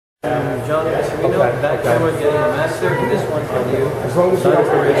John, we know that camera getting a master, and this one from you. As long as you have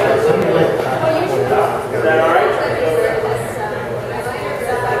the ratio. Is that alright?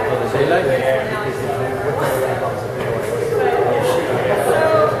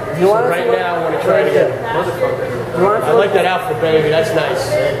 Right now, I want to try it again. I like that outfit, baby. That's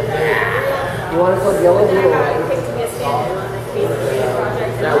nice. You want to put yellow blue or red?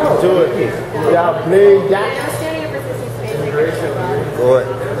 Do it. Yeah, blue, that. Good.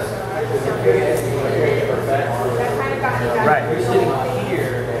 Right. You're sitting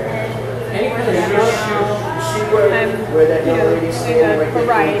here.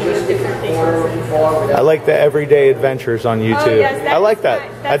 I like the everyday adventures on YouTube. Oh, yes, I like that.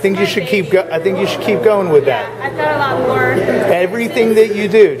 I think you should keep going with that. I've got a lot more. Everything that you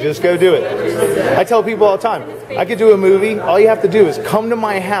do, just go do it. I tell people all the time, I could do a movie. All you have to do is come to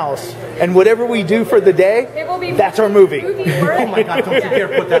my house, and whatever we do for the day, that's our movie. Oh my God! Don't you dare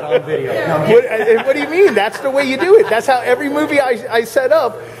put that on video. What do you mean? That's the way you do it. That's how every movie I set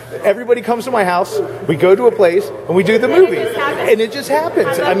up. Everybody comes to my house, we go to a place, and we do the movie. And it just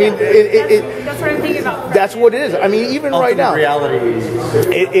happens. I mean, that's what I'm thinking about. That's what it is. I mean, even right now,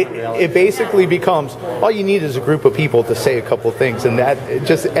 it basically becomes, all you need is a group of people to say a couple things, and that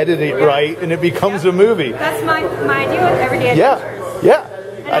just edit it right, and it becomes a movie. That's my idea with everyday adventures. Yeah.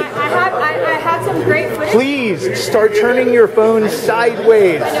 And I have some great footage. Please start turning your phone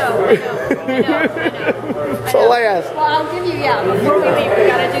sideways. I know. That's all I ask. Well, I'll give you, before we leave, we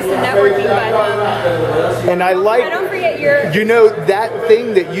gotta do some networking, but and I like, don't forget your... You know, that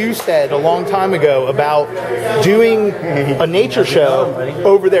thing that you said a long time ago about doing a nature show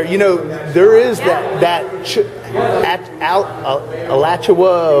over there. You know, there is at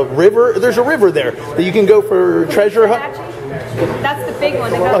Alachua River. There's a river there that you can go for treasure hunt. That's the big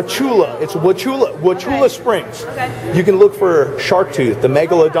one. Achula. It's Wachula Springs. Okay. You can look for shark tooth, the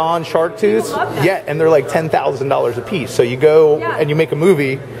megalodon shark tooth. Yeah, and they're like $10,000 a piece. So you go and you make a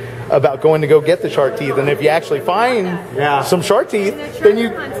movie about going to go get the shark teeth, and if you actually find some shark teeth, then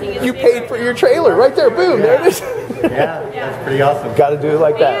you paid for your trailer right there. Boom, there it is. That's pretty awesome. Got to do it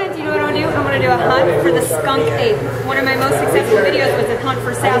like that. And you know what I'm going to do? I'm going to do a hunt for the skunk ape. One of my most successful videos was a hunt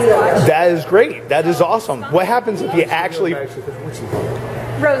for Sasquatch. That is great. That is awesome. What happens if you actually...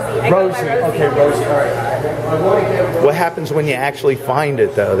 Rosie. Rosie. Okay, Rosie. All right. What happens when you actually find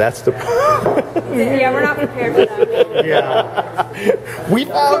it, though? That's the... Yeah, we're not prepared for that. Yeah. We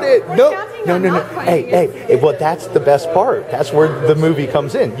found it. No. Hey. Well, that's the best part. That's where the movie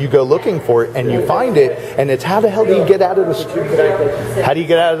comes in. You go looking for it, and you find it, and it's how the hell do you get out of the... How do you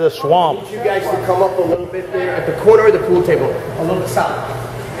get out of the swamp? You guys can come up a little bit there at the corner of the pool table. A little bit south.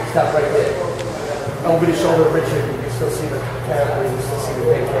 Stop right there. Over the shoulder of Richard. You can still see the camera. You can still see the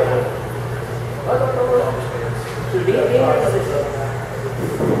big camera.